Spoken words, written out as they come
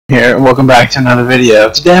Here, and welcome back to another video.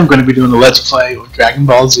 Today I'm going to be doing a Let's Play of Dragon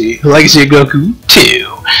Ball Z Legacy of Goku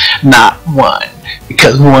 2, not 1,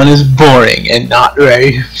 because 1 is boring and not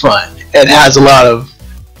very fun. It has a lot of,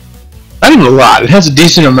 not even a lot, it has a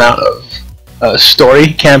decent amount of story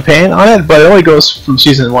campaign on it, but it only goes from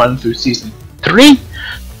Season 1 through Season 3,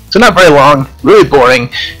 so not very long, really boring,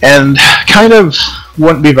 and kind of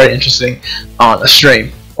wouldn't be very interesting on a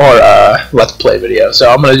stream or a Let's Play video. So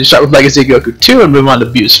I'm going to start with Legacy of Goku 2 and move on to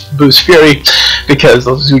Boost Fury, because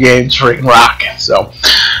those two games freaking rock. So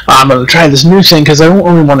I'm going to try this new thing because I don't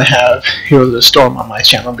really want to have Heroes of the Storm on my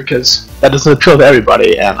channel, because that doesn't appeal to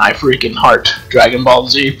everybody, and I freaking heart Dragon Ball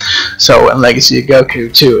Z. So and Legacy of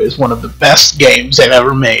Goku 2 is one of the best games they've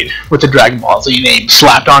ever made, with the Dragon Ball Z name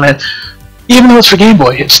slapped on it. Even though it's for Game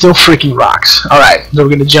Boy, it still freaking rocks. Alright, so we're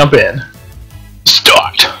going to jump in.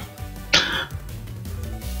 Start.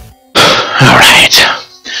 Alright,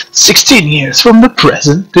 16 years from the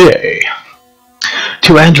present day.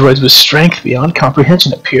 Two androids with strength beyond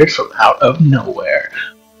comprehension appeared from out of nowhere.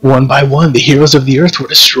 One by one, the heroes of the Earth were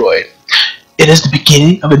destroyed. It is the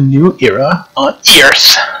beginning of a new era on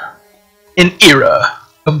Earth. An era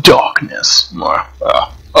of darkness.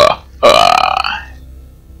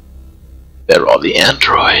 They're all the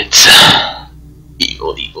androids.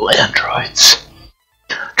 Evil androids.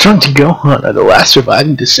 Trunks and Gohan are the last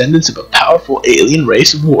surviving descendants of a powerful alien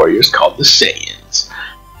race of warriors called the Saiyans.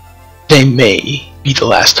 They may be the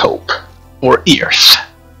last hope for Earth.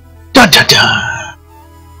 Dun dun dun!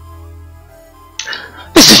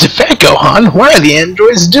 This isn't fair, Gohan! Why are the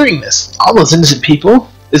androids doing this? All those innocent people?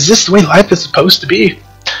 Is this the way life is supposed to be?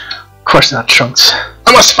 Of course not, Trunks.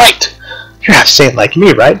 I must fight! You're half Saiyan like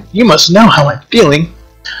me, right? You must know how I'm feeling.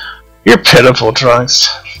 You're pitiful, Trunks.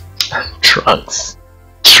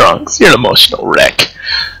 Trunks, you're an emotional wreck.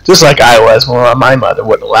 Just like I was when my mother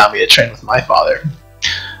wouldn't allow me to train with my father.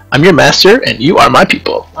 I'm your master, and you are my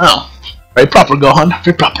people. Wow. Very proper, Gohan.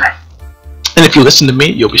 Very proper. And if you listen to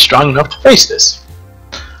me, you'll be strong enough to face this.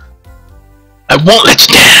 I won't let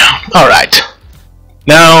you down. Alright.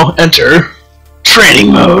 Now enter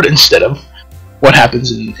training mode instead of what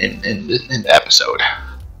happens in the episode.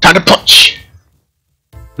 Time to punch.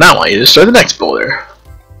 Now I want you to start the next boulder.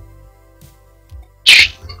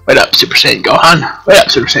 Wait up, Super Saiyan Gohan. Wait up,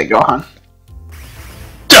 Super Saiyan Gohan.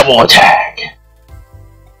 Double attack.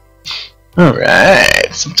 Alright,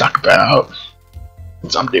 let's talk about.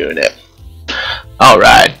 Since I'm doing it.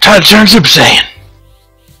 Alright, time to turn Super Saiyan.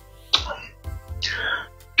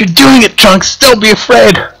 You're doing it, Trunks. Don't be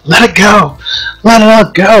afraid. Let it go. Let it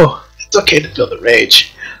all go. It's okay to feel the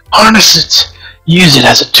rage. Harness it. Use it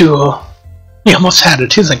as a tool. He almost had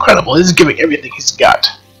it. He's incredible. He's giving everything he's got.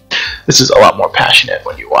 This is a lot more passionate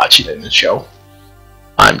when you watch it in the show.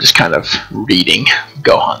 I'm just kind of reading.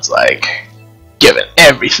 Gohan's like giving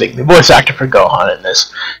everything. The voice actor for Gohan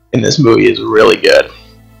in this movie is really good.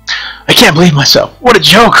 I can't believe myself. What a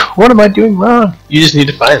joke. What am I doing wrong? You just need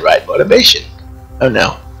to find the right motivation. Oh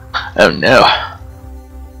no. Oh no.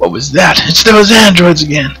 What was that? It's those androids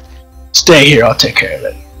again. Stay here. I'll take care of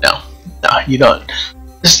it. No, you don't.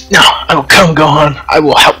 No, I will come, Gohan. I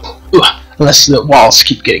will help. Unless the walls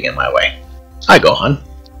keep getting in my way. Hi, Gohan.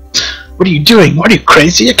 What are you doing? What are you,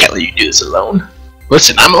 crazy? I can't let you do this alone.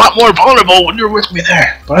 Listen, I'm a lot more vulnerable when you're with me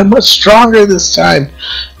there, but I'm much stronger this time.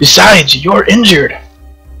 Besides, you're injured.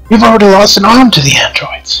 You've already lost an arm to the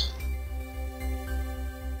androids.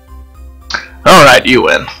 Alright, you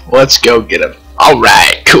win. Let's go get him.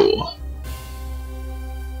 Alright, cool.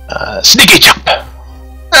 Sneaky jump.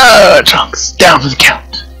 Trunks, down for the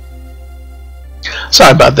count.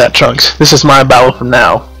 Sorry about that, Trunks. This is my battle for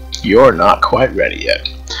now. You're not quite ready yet.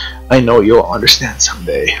 I know you'll understand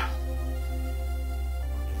someday.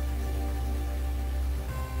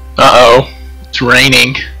 Uh-oh. It's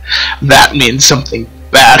raining. That means something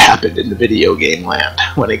bad happened in the video game land,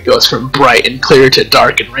 when it goes from bright and clear to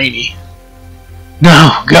dark and rainy.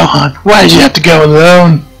 No, Gohan, why did you have to go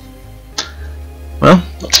alone? Well,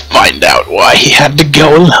 let's find out why he had to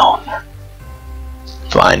go alone.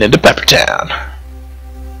 Flying into Pepper Town.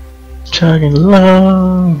 Chugging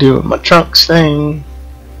along, doing my Trunks thing.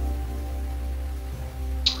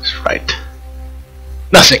 That's right.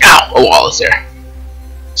 Nothing. Ow! A wall is there.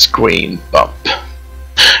 Screen bump.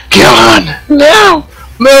 Come on! No!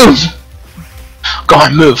 Move! Go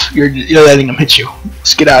on, move. You're letting him hit you.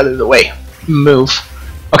 Let's get out of the way. Move.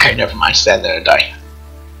 Okay, never mind. Stand there and die.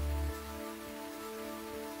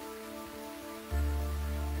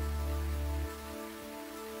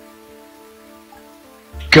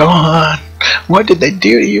 Gohan, what did they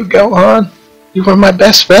do to you, Gohan? You were my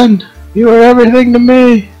best friend. You were everything to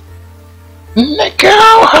me.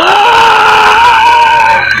 Gohan!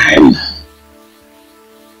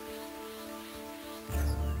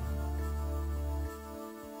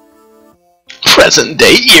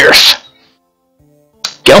 present-day Earth.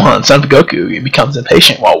 Gohan, son of Goku, becomes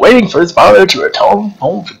impatient while waiting for his father to return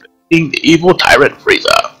home from defeating the evil tyrant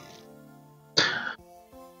Frieza.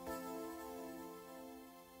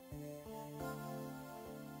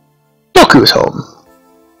 Goku's home.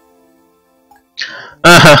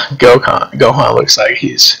 Gohan looks like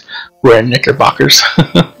he's wearing knickerbockers.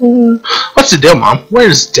 What's the deal, Mom?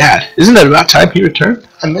 Where's Dad? Isn't it about time he returned?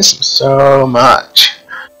 I miss him so much.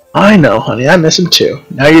 I know, honey, I miss him too.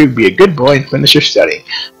 Now you be a good boy and finish your study.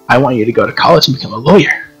 I want you to go to college and become a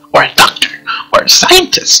lawyer, or a doctor, or a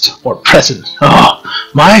scientist, or president. Oh,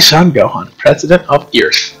 my son Gohan, president of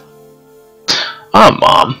Earth.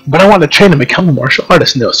 Mom, but I want to train and become a martial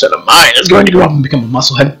artist. No son of mine is going to grow up and become a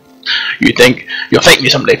musclehead. You'll thank me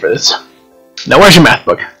someday for this. Now where's your math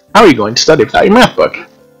book? How are you going to study without your math book?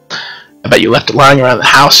 I bet you left it lying around the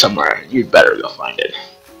house somewhere. You'd better go find it.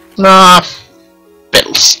 Nah,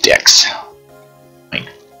 fiddlesticks. Fine.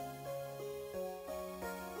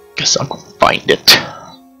 Guess I'll go find it.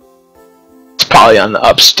 It's probably on the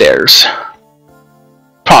upstairs.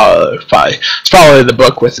 It's probably the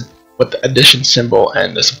book with the addition symbol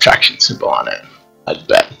and the subtraction symbol on it. I'd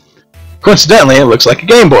bet. Coincidentally, it looks like a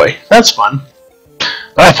Game Boy. That's fun.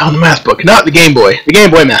 But I found the math book, not the Game Boy. The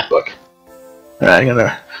Game Boy math book. Alright,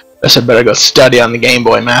 I guess I better go study on the Game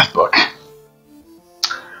Boy math book.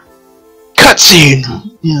 Cutscene!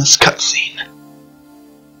 Yes, cutscene.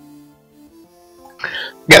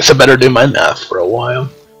 Guess I better do my math for a while.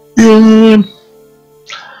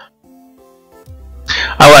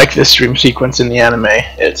 I like this dream sequence in the anime.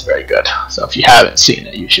 It's very good. So if you haven't seen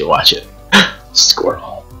it, you should watch it.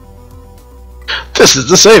 Squirrel. This is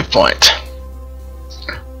the save point.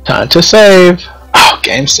 Time to save. Oh,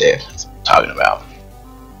 game save. That's what I'm talking about.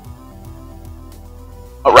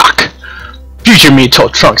 A rock. Future me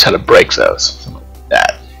told Trunks how to break those. Something like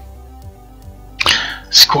that.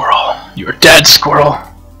 Squirrel. You're dead, Squirrel.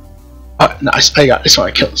 No, I just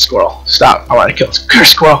want to kill the squirrel. Stop. I want to kill the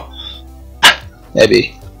squirrel.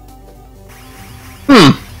 Maybe.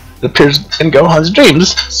 It appears in Gohan's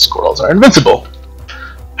dreams, squirrels are invincible.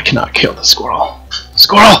 I cannot kill the squirrel.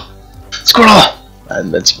 Squirrel! Squirrel! An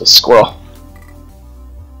invincible squirrel.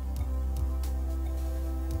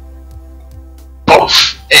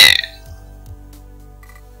 Poof!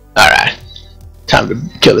 Alright. Time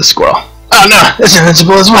to kill the squirrel. Oh no! It's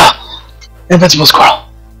invincible as well! Invincible squirrel.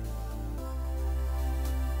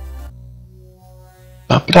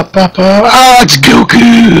 Oh, it's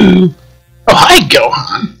Goku! Oh, hi,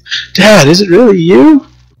 Gohan! Dad, is it really you?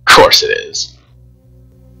 Of course it is.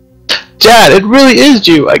 Dad, it really is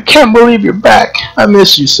you! I can't believe you're back! I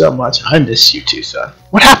miss you so much. I miss you too, son.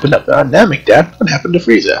 What happened up there on Namek, Dad? What happened to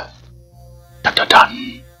Frieza? Dun dun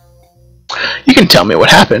dun. You can tell me what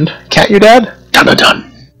happened, can't you, Dad? Dun dun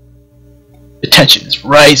dun. The tension is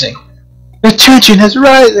rising. The tension is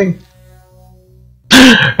rising!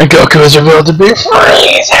 And Goku is revealed to be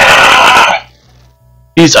Frieza!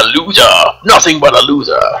 He's a loser! Nothing but a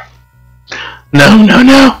loser! No, no,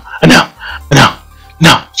 no! No! No!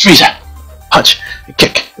 No! Frieza! Punch! And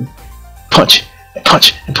kick! And punch! And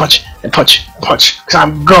punch! And punch! And punch! And punch! Because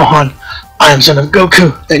I'm Gohan! I am son of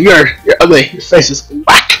Goku! And you're ugly! Your face is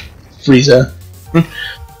whack! Frieza!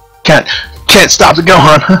 Can't stop the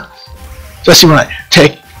Gohan, huh? Especially when I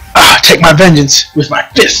take my vengeance with my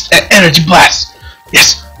fist and energy blast!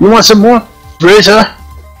 Yes, you want some more? Frieza?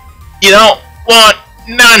 You don't want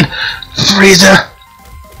none! Frieza!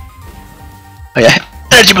 Oh yeah,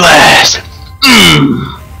 energy blast!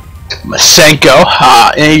 Masenko,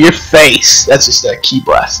 in your face! That's just a key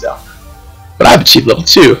blast though. But I've achieved level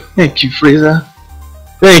 2. Thank you, Frieza.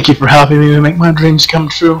 Thank you for helping me to make my dreams come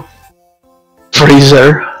true.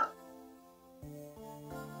 Frieza.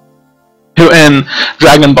 Who in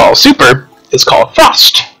Dragon Ball Super is called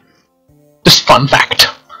Frost. Just fun fact.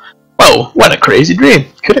 Whoa, what a crazy dream.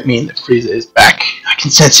 Could it mean that Frieza is back? I can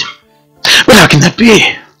sense him. But how can that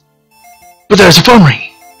be? But there's a phone ring.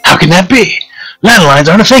 How can that be? Landlines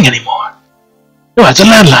aren't a thing anymore. No, it's a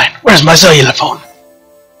landline. Where's my cellular phone?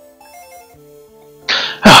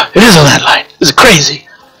 Oh, it is a landline. This is crazy.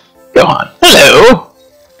 Gohan. Hello.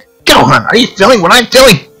 Gohan, are you feeling what I'm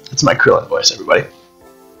feeling? That's my Krillin voice, everybody.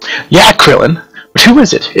 Yeah, Krillin. But who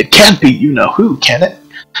is it? It can't be you-know-who, can it?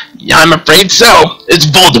 Yeah, I'm afraid so. It's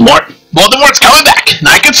Voldemort. Voldemort's coming back, and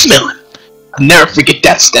I can smell him. I'll never forget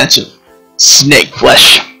that stench of snake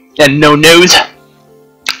flesh and no nose.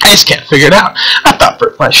 I just can't figure it out. I thought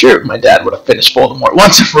for sure my dad would have finished Voldemort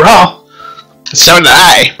once and for all. So did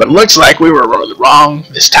I, but it looks like we were wrong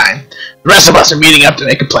this time. The rest of us are meeting up to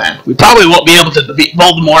make a plan. We probably won't be able to defeat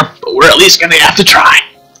Voldemort, but we're at least going to have to try.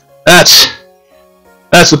 That's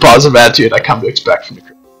That's the positive attitude I come to expect from the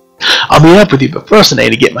crew. I'll meet up with you, but first I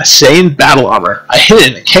need to get my Saiyan battle armor. I hid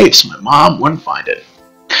it in a cave so my mom wouldn't find it.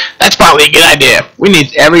 That's probably a good idea. We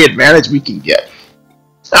need every advantage we can get.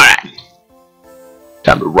 Alright.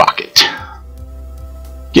 Time to rock it.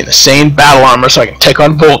 Get a Saiyan battle armor so I can take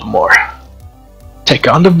on Voldemort. Take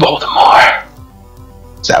on the Voldemort.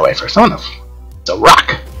 It's that way first. Oh no. It's a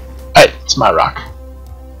rock. Hey, it's my rock.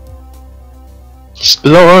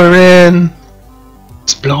 Exploring.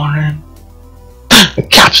 Exploring. A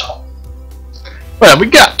capsule. What have we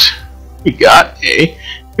got? We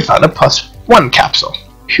found a +1 capsule.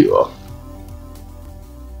 Cool.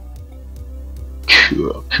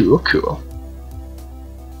 Cool.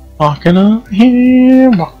 Walking over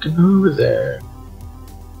here, walking over there.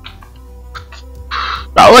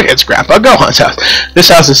 Oh, look, it's Grandpa Gohan's house. This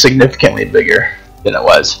house is significantly bigger than it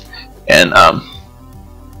was in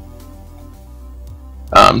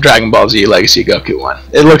Dragon Ball Z Legacy of Goku 1.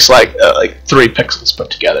 It looks like 3 pixels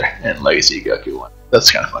put together in Legacy of Goku 1.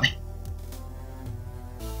 That's kind of funny.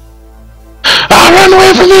 Oh, run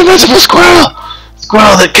away from the invisible squirrel!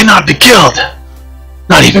 Squirrel that cannot be killed!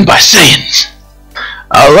 Not even by Saiyans!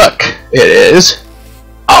 Oh, look, it is.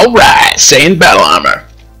 Alright, Saiyan battle armor.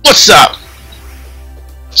 What's up?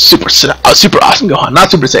 Super awesome Gohan.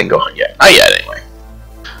 Not Super Saiyan Gohan yet. Not yet, anyway.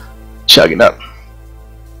 Chugging up.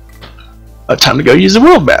 Time to go use the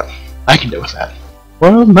world map. I can deal with that.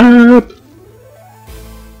 World map.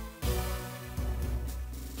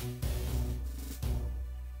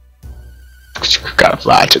 Gotta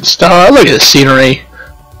fly to the star. Look at the scenery.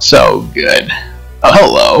 So good. Oh,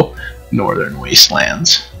 hello, Northern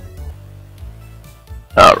Wastelands.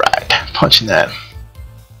 Alright, punching that.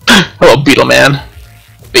 Hello, Beetle Man.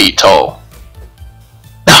 Beetle.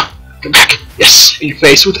 Now, come back. Yes, in your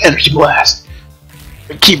face with energy blast.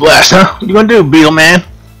 Key blast, huh? What you gonna do, Beetle Man?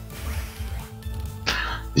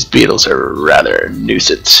 These beetles are rather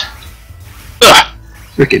nuisance. Ugh!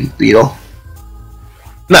 Freaking beetle.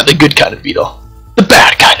 Not the good kind of beetle. The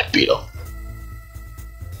bad kind of beetle.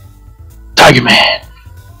 Tiger Man.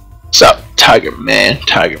 What's up, Tiger Man?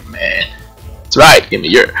 Tiger Man. That's right, give me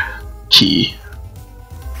your key.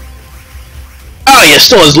 Oh, you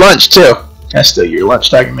stole his lunch, too. I stole your lunch,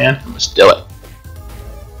 Tiger Man. I'm gonna steal it.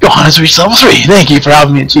 Gohan has reached level 3. Thank you for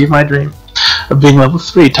helping me achieve my dream of being level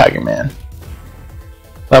 3, Tiger Man.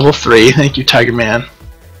 Level 3. Thank you, Tiger Man.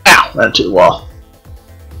 Ow! Ran into the wall.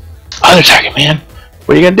 Other Tiger Man.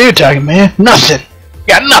 What are you gonna do, Tiger Man? Nothing. You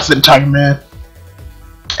got nothing, Tiger Man.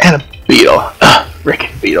 And a beetle.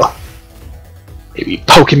 Frickin' beetle. Maybe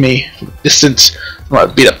poking me from a distance. I want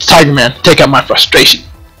to beat up the Tiger Man. Take out my frustration.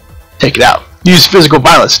 Take it out. Use physical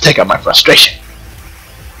violence to take out my frustration.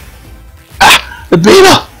 Ah! The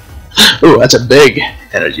beetle! Ooh, that's a big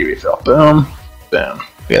energy refill. Boom. Boom.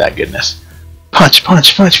 Look at that goodness. Punch,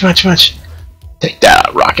 punch, punch, punch, punch. Take that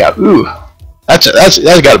out. Rock out. Ooh. That's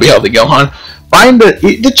gotta be healthy, Gohan. Find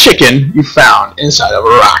the chicken you found inside of a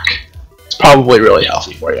rock. It's probably really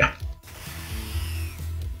healthy for you.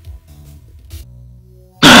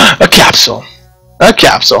 A capsule. A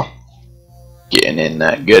capsule. Getting in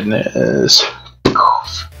that goodness.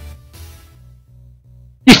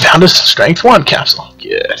 You found a strength 1 capsule.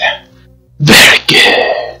 Good. Very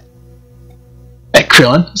good. Hey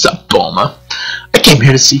Krillin, what's up, Bulma? I came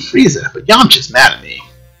here to see Frieza, but Yamcha's mad at me.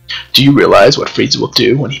 Do you realize what Frieza will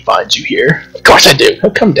do when he finds you here? Of course I do.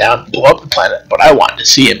 He'll come down and blow up the planet, but I want to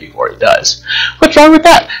see him before he does. What's wrong with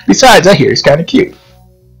that? Besides, I hear he's kind of cute.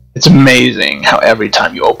 It's amazing how every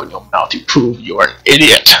time you open your mouth you prove you're an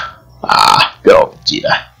idiot. Ah, good old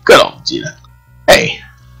Vegeta. Good old Vegeta. Hey,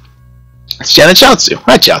 it's Janet Chaozu.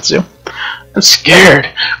 Hi, Chaozu. I'm scared.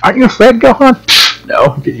 Aren't you afraid, Gohan? Pfft,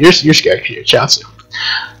 no, you're scared because you're Chaozu.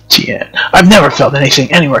 Tien, I've never felt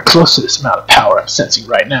anything anywhere close to this amount of power I'm sensing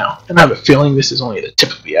right now, and I have a feeling this is only the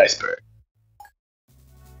tip of the iceberg.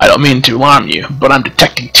 I don't mean to alarm you, but I'm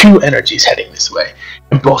detecting 2 energies heading this way,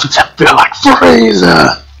 and both of them feel like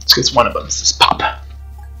Frieza. It's because one of them is this Pop.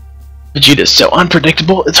 Vegeta's so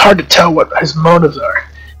unpredictable, it's hard to tell what his motives are.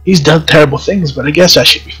 He's done terrible things, but I guess I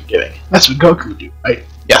should be forgiving. That's what Goku would do, right?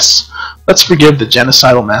 Yes. Let's forgive the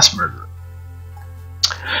genocidal mass murderer.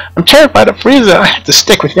 I'm terrified of Frieza. I have to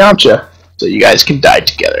stick with Yamcha, so you guys can die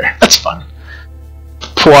together. That's fun.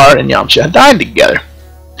 Puar and Yamcha died together.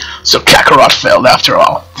 So Kakarot failed after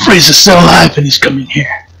all. Frieza's still alive and he's coming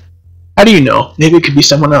here. How do you know? Maybe it could be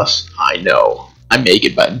someone else. I know. I make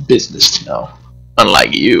it by business to know.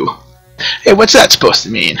 Unlike you. Hey, what's that supposed to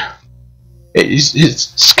mean?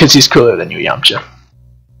 It's because he's cooler than you, Yamcha.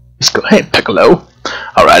 Hey, Piccolo.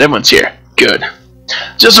 Alright, everyone's here. Good.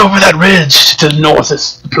 Just over that ridge to the north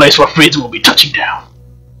is the place where Frieza will be touching down.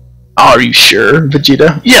 Are you sure,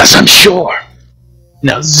 Vegeta? Yes, I'm sure.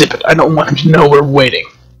 Now zip it. I don't want him to know we're waiting.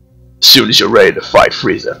 As soon as you're ready to fight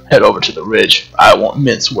Frieza, head over to the ridge. I won't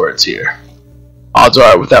mince words here. Odds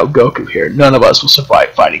are, without Goku here, none of us will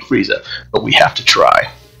survive fighting Frieza, but we have to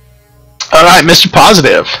try. Alright, Mr.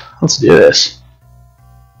 Positive. Let's do this.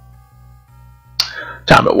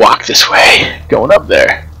 Time to walk this way. Going up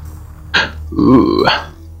there. Ooh,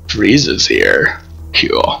 Frieza's here.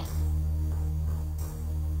 Cool.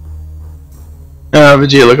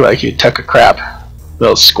 Vegeta looked like he took a crap.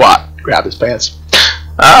 Little squat. Grab his pants.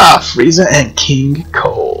 Ah, Frieza and King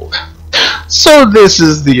Cold. So this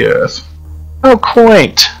is the Earth. How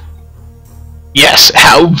quaint. Yes,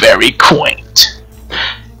 how very quaint.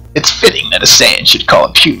 It's fitting that a Saiyan should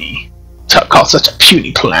call such a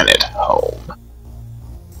puny planet home.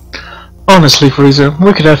 Honestly, Frieza,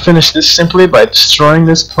 we could have finished this simply by destroying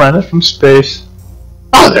this planet from space.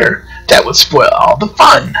 Father, that would spoil all the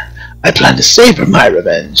fun. I plan to savor my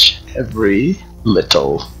revenge. Every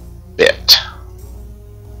little bit.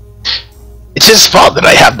 It's his fault that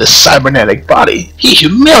I have this cybernetic body. He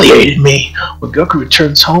humiliated me. When Goku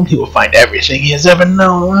returns home, he will find everything he has ever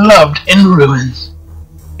known or loved in ruins.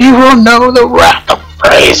 He will know the wrath of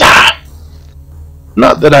Frieza.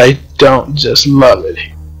 Not that I don't just love it,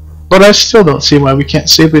 but I still don't see why we can't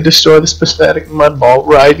safely destroy this pathetic mudball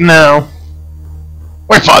right now.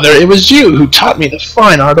 Why, Father, it was you who taught me the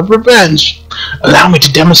fine art of revenge. Allow me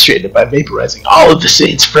to demonstrate it by vaporizing all of the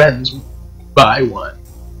Saiyans' friends by one.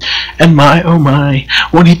 And my, oh my,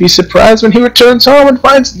 won't he be surprised when he returns home and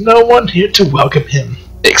finds no one here to welcome him,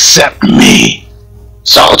 except me.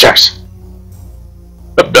 Soldiers!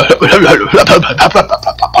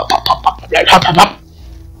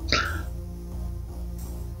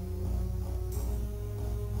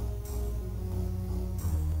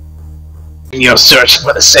 In your search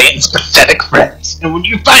for the Saiyans' pathetic friends, and when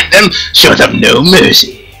you find them, show them no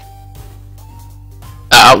mercy.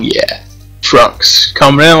 Oh yeah. Trunks,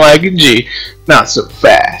 coming in like a G. Not so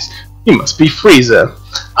fast. You must be Frieza.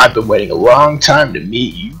 I've been waiting a long time to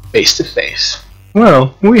meet you face to face.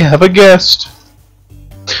 Well, we have a guest.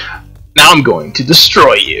 Now I'm going to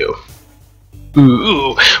destroy you.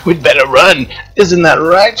 Ooh, we'd better run. Isn't that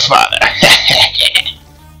right, Father?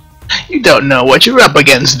 You don't know what you're up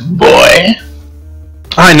against, boy.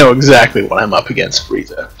 I know exactly what I'm up against,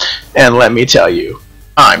 Frieza. And let me tell you,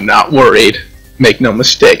 I'm not worried. Make no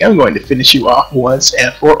mistake, I'm going to finish you off once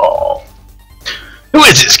and for all. Who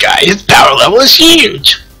is this guy? His power level is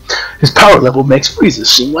huge. His power level makes Frieza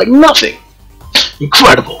seem like nothing.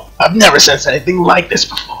 Incredible. I've never sensed anything like this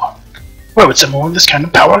before. Where would someone with this kind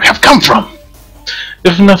of power have come from?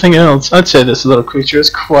 If nothing else, I'd say this little creature is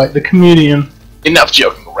quite the comedian. Enough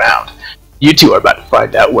joking around. You two are about to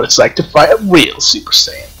find out what it's like to fight a real Super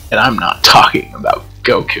Saiyan. And I'm not talking about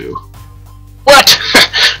Goku. What?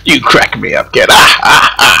 You crack me up, kid.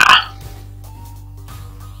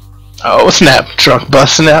 Oh, snap. Trunk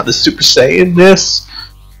busting out the Super Saiyan. This?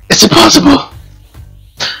 It's impossible.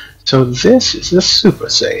 So this is the Super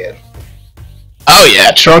Saiyan. Oh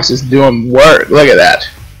yeah, Trunks is doing work. Look at that.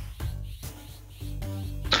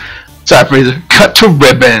 Sorry, Frieza. Cut to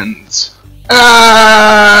ribbons.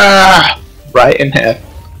 Right in half.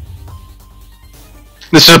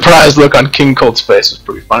 The surprised look on King Cold's face was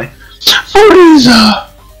pretty funny. Frieza!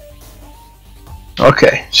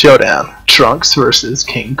 Okay, showdown. Trunks versus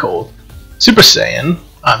King Cold. Super Saiyan,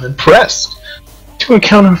 I'm impressed. To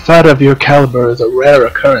encounter a fighter of your caliber is a rare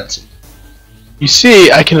occurrence. You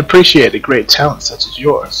see, I can appreciate a great talent such as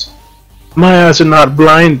yours. My eyes are not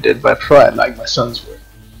blinded by pride like my son's were.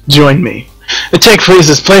 Join me, and take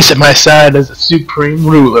Frieza's place at my side as the supreme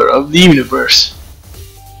ruler of the universe.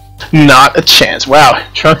 Not a chance. Wow,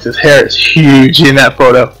 Trunks' hair is huge in that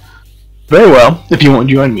photo. Very well, if you won't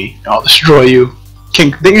join me, I'll destroy you.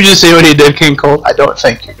 King, didn't you just say what he did, King Cold? I don't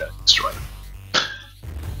think you're gonna destroy him.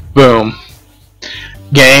 Boom.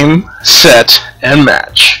 Game, set, and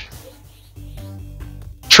match.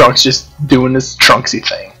 Trunks just doing this Trunksy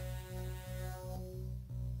thing.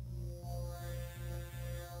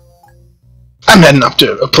 I'm heading up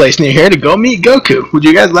to a place near here to go meet Goku. Would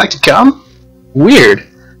you guys like to come? Weird.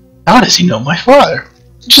 How does he know my father?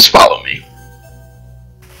 Just follow me.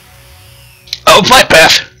 Oh, flight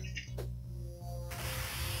path!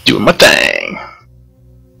 Doing my thing.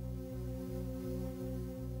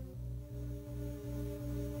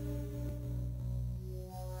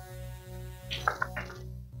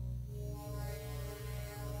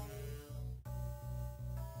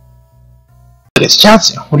 It's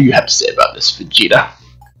Johnson. What do you have to say about this, Vegeta?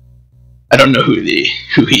 I don't know who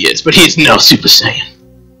he is, but he's no Super Saiyan.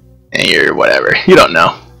 And you're whatever. You don't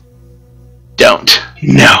know. Don't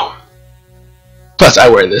know. Plus, I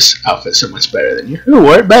wear this outfit so much better than you. Who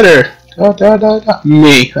wore it better? Da, da, da, da.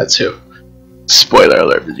 Me, that's who. Spoiler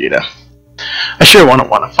alert, Vegeta. I sure wouldn't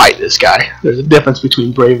want to fight this guy. There's a difference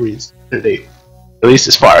between bravery and stupidity. At least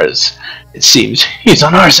as far as it seems, he's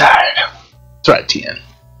on our side. That's right, Tien.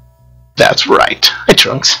 That's right. Hi,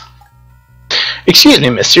 Trunks. Excuse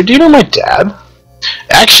me, mister, do you know my dad?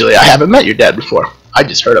 Actually, I haven't met your dad before. I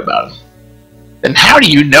just heard about him. Then how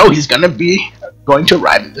do you know he's going to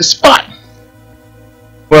arrive at this spot?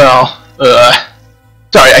 Well,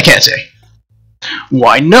 sorry, I can't say.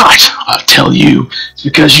 Why not? I'll tell you. It's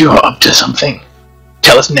because you're up to something.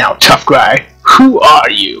 Tell us now, tough guy. Who are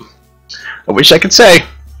you? I wish I could say.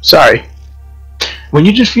 Sorry. When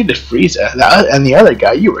you defeated Frieza and the other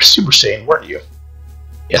guy, you were Super Saiyan, weren't you?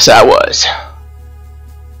 Yes, I was.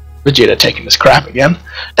 Vegeta taking his crap again.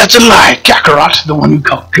 That's a lie, Kakarot, the one who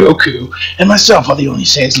called Goku, and myself are the only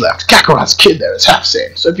Saiyans left. Kakarot's kid there is half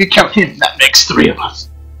Saiyan, so if you count him, that makes 3 of us.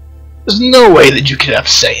 There's no way that you could have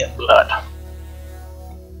Saiyan blood.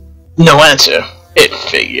 No answer. It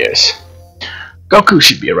figures. Goku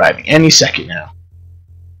should be arriving any second now.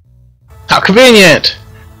 How convenient!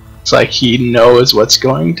 It's like he knows what's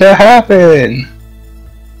going to happen.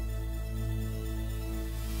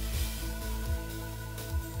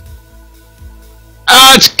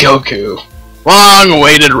 Ah, it's Goku.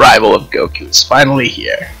 Long-awaited rival of Goku is finally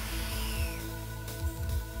here.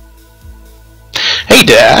 Hey,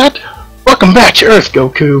 Dad. Welcome back to Earth,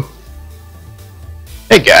 Goku.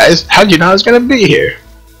 Hey, guys. How'd you know I was gonna be here?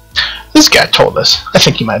 This guy told us. I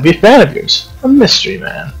think he might be a fan of yours. A mystery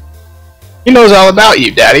man. He knows all about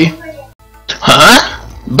you, Daddy. Huh?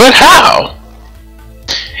 But how?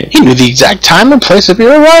 He knew the exact time and place of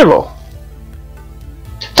your arrival.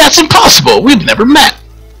 That's impossible! We've never met!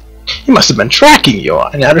 He must have been tracking you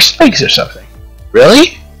in outer space or something.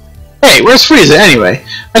 Really? Hey, where's Frieza anyway?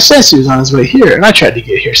 I sensed he was on his way here, and I tried to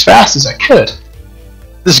get here as fast as I could.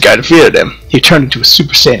 This guy defeated him. He turned into a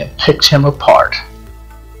Super Saiyan and picked him apart.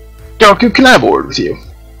 Goku, can I have a word with you?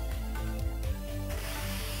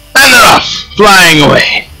 Enough! Flying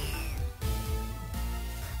away!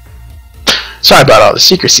 Sorry about all the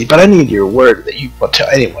secrecy, but I need your word that you won't tell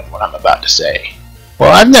anyone what I'm about to say.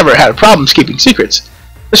 Well, I've never had problems keeping secrets.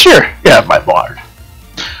 But sure, you have my word.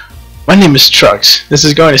 My name is Trunks. This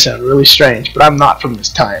is going to sound really strange, but I'm not from this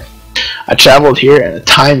time. I traveled here in a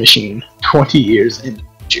time machine 20 years in the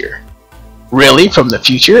future. Really? From the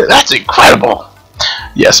future? That's incredible!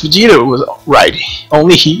 Yes, Vegeta was right.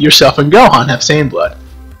 Only he, yourself, and Gohan have Saiyan blood.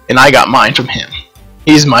 And I got mine from him.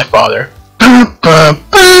 He's my father.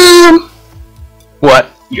 What?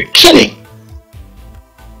 You're kidding!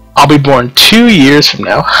 I'll be born 2 years from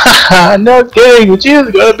now. Haha, no kidding,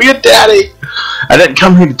 Vegeta's gonna be a daddy! I didn't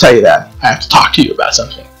come here to tell you that. I have to talk to you about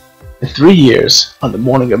something. In 3 years, on the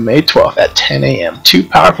morning of May 12th at 10 a.m., 2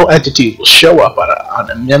 powerful entities will show up on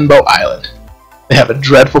a Nimbo Island. They have a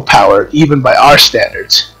dreadful power, even by our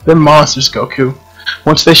standards. They're monsters, Goku.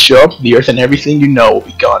 Once they show up, the Earth and everything you know will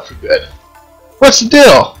be gone for good. What's the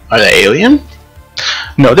deal? Are they alien?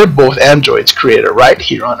 No, they're both androids created right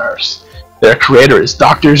here on Earth. Their creator is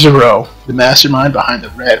Dr. Zero, the mastermind behind the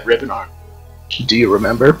Red Ribbon Army. Do you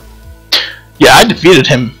remember? Yeah, I defeated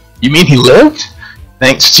him. You mean he lived?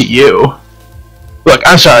 Thanks to you. Look,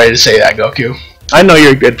 I'm sorry to say that, Goku. I know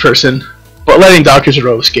you're a good person, but letting Dr.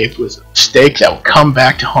 Zero escape was a mistake that will come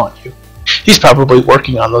back to haunt you. He's probably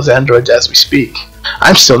working on those androids as we speak.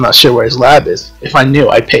 I'm still not sure where his lab is. If I knew,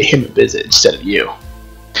 I'd pay him a visit instead of you.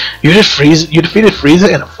 You defeated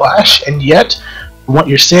Frieza in a flash, and yet, from what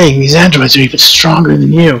you're saying, these androids are even stronger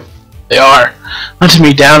than you. They are. Hunting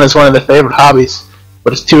me down is one of their favorite hobbies,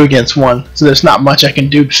 but it's 2 against 1, so there's not much I can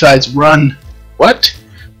do besides run. What?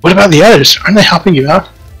 What about the others? Aren't they helping you out?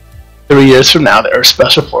 3 years from now, the Earth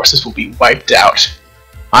Special Forces will be wiped out.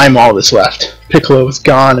 I'm all that's left. Piccolo is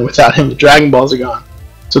gone, and without him, the Dragon Balls are gone.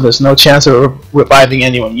 So there's no chance of reviving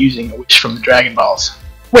anyone using a wish from the Dragon Balls.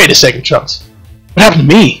 Wait a second, Trunks. What happened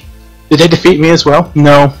to me? Did they defeat me as well?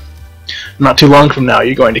 No. Not too long from now,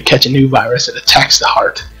 you're going to catch a new virus that attacks the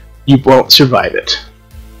heart. You won't survive it.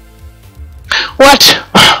 What?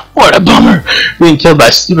 What a bummer. Being killed by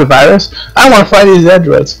a stupid virus? I want to fight these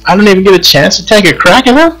androids. I don't even get a chance to take a crack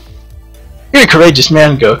at them? You're a courageous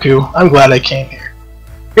man, Goku. I'm glad I came here.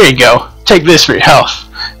 Here you go. Take this for your health.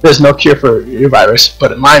 There's no cure for your virus,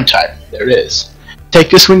 but in my time, there is. Take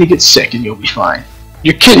this when you get sick and you'll be fine.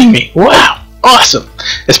 You're kidding me. Wow. Awesome.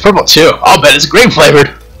 It's purple too. I'll bet it's grape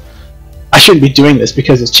flavored. I shouldn't be doing this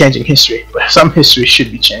because it's changing history, but some history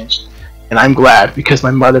should be changed. And I'm glad because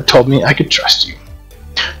my mother told me I could trust you.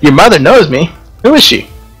 Your mother knows me. Who is she?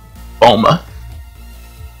 Bulma.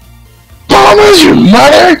 Bulma's your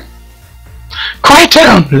mother? Quiet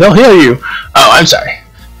down! They'll hear you! Oh, I'm sorry.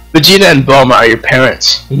 Vegeta and Bulma are your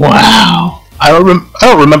parents. Wow. I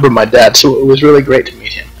don't remember my dad, so it was really great to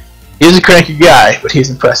meet him. He's a cranky guy, but he's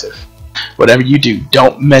impressive. Whatever you do,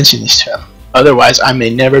 don't mention this to him. Otherwise, I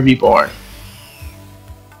may never be born.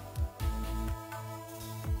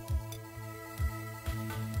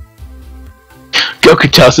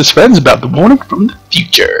 Goku tells his friends about the warning from the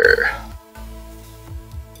future.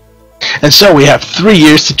 And so we have 3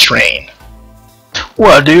 years to train.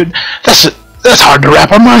 Well, dude, that's hard to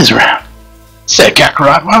wrap our minds around. Say,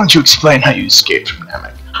 Kakarot, why don't you explain how you escaped from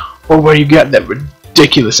Namek? Or where you got that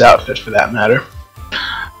ridiculous outfit, for that matter.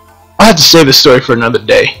 I'll have to save the story for another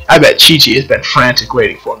day. I bet Chi-Chi has been frantic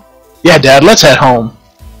waiting for me. Yeah, Dad, let's head home.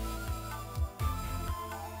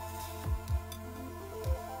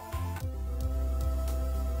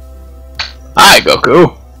 Hi,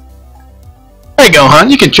 Goku. Hey, Gohan,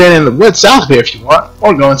 you can train in the woods south of here if you want,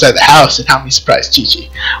 or go inside the house and help me surprise Chi-Chi.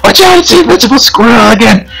 Watch out, it's the invincible squirrel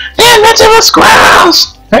again! The invincible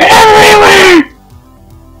squirrels! They're everywhere!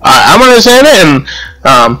 I'm gonna save it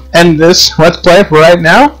and end this Let's Play for right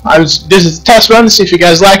now. This is a test run to see if you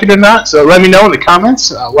guys like it or not, so let me know in the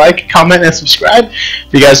comments. Like, comment, and subscribe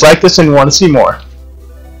if you guys like this and want to see more.